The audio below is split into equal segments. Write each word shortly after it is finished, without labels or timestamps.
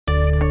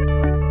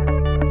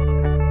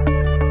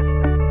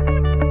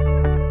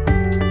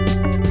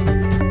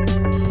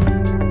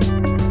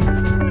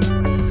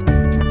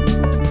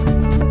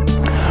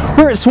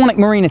We're at Swanwick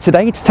Marina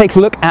today to take a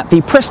look at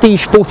the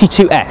Prestige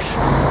 42S.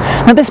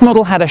 Now this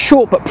model had a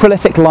short but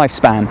prolific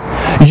lifespan.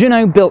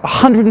 Jeanneau built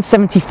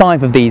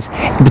 175 of these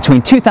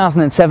between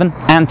 2007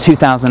 and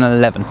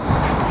 2011.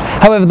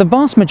 However, the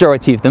vast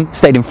majority of them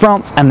stayed in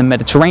France and the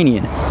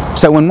Mediterranean.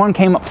 So when one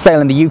came up for sale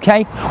in the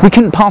UK, we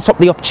couldn't pass up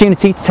the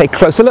opportunity to take a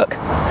closer look.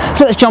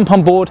 So let's jump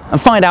on board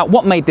and find out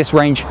what made this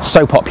range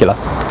so popular.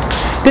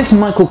 This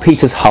Michael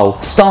Peters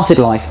hull started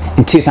life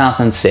in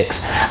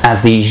 2006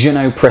 as the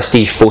Jeanneau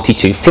Prestige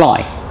 42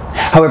 Fly.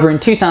 However, in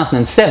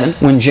 2007,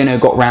 when Jeanneau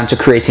got round to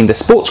creating the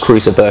sports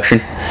cruiser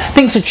version,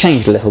 things had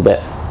changed a little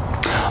bit.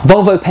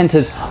 Volvo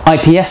Penta's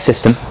IPS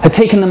system had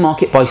taken the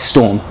market by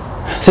storm,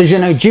 so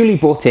Jeanneau duly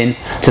brought in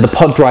to the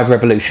pod drive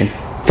revolution,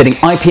 fitting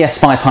IPS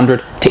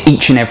 500 to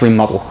each and every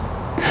model.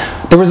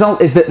 The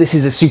result is that this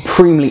is a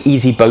supremely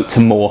easy boat to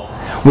moor,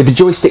 with the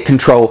joystick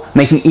control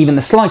making even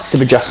the slightest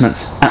of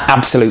adjustments an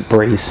absolute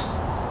breeze.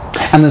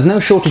 And there's no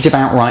shortage of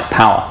outright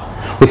power.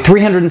 With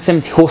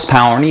 370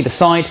 horsepower on either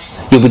side,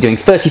 you'll be doing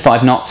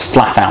 35 knots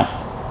flat out.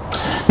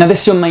 Now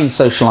this is your main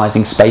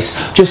socialising space,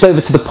 just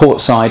over to the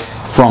port side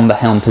from the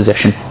helm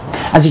position.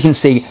 As you can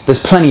see,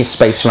 there's plenty of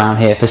space around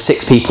here for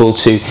 6 people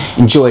to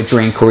enjoy a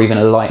drink or even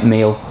a light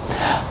meal.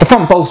 The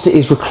front bolster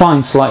is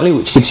reclined slightly,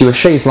 which gives you a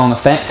chaise longue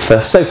effect for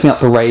soaking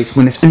up the rays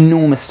when this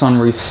enormous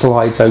sunroof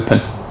slides open.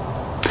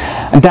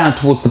 And down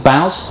towards the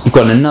bows, you've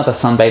got another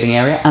sunbathing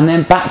area, and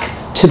then back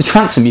to the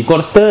transom, you've got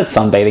a third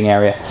sunbathing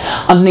area.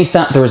 Underneath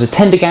that, there is a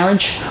tender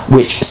garage,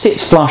 which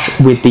sits flush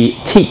with the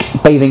teak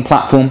bathing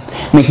platform,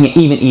 making it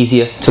even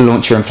easier to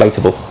launch your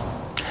inflatable.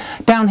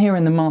 Down here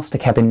in the master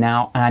cabin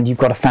now, and you've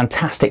got a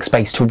fantastic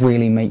space to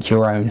really make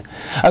your own.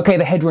 Okay,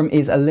 the headroom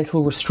is a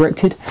little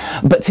restricted,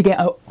 but to get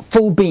a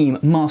full beam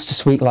master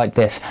suite like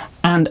this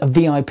and a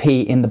VIP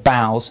in the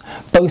bows,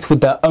 both with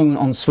their own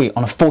ensuite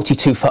on a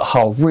 42-foot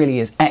hull, really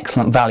is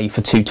excellent value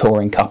for 2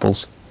 touring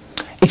couples.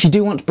 If you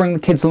do want to bring the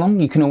kids along,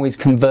 you can always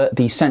convert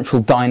the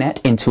central dinette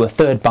into a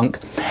third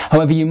bunk.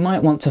 However, you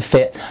might want to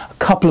fit a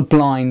couple of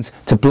blinds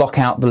to block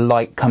out the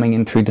light coming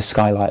in through the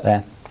skylight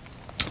there.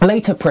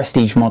 Later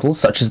Prestige models,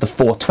 such as the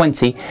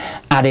 420,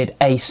 added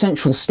a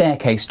central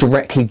staircase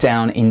directly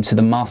down into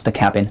the master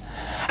cabin.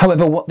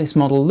 However, what this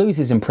model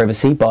loses in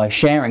privacy by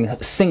sharing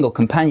a single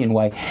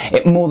companionway,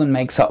 it more than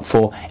makes up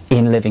for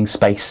in living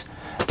space.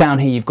 Down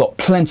here you've got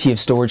plenty of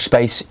storage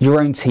space, your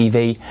own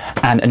TV,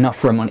 and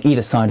enough room on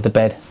either side of the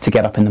bed to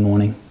get up in the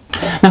morning.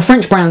 Now,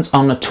 French brands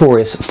are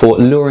notorious for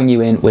luring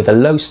you in with a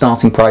low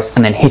starting price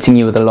and then hitting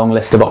you with a long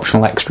list of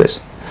optional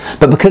extras.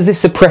 But because this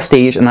is a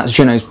Prestige and that's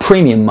Jeanneau's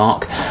premium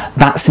mark,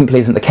 that simply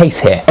isn't the case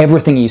here.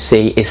 Everything you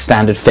see is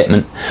standard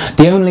fitment.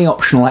 The only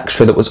optional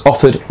extra that was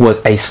offered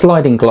was a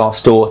sliding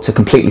glass door to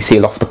completely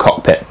seal off the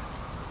cockpit.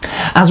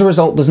 As a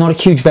result, there's not a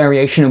huge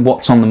variation in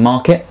what's on the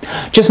market.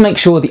 Just make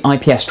sure the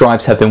IPS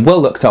drives have been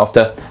well looked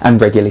after and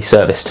regularly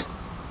serviced.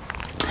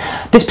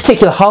 This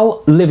particular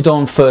hull lived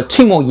on for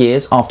 2 more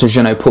years after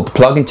Jeanneau pulled the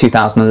plug in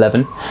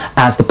 2011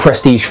 as the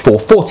Prestige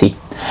 440,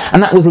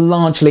 and that was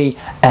largely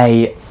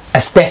a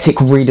aesthetic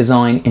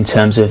redesign in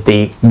terms of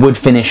the wood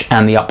finish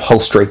and the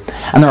upholstery,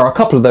 and there are a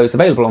couple of those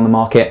available on the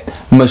market,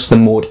 most of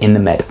them moored in the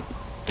Med.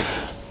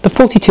 The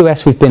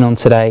 42S we've been on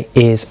today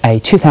is a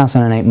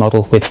 2008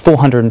 model with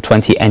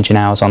 420 engine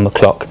hours on the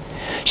clock.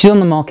 She's on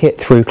the market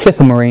through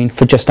Clipper Marine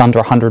for just under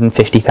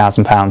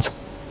 £150,000.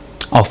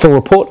 Our full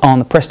report on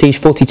the Prestige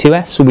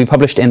 42S will be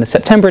published in the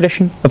September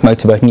edition of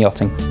Motorboat and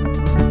Yachting.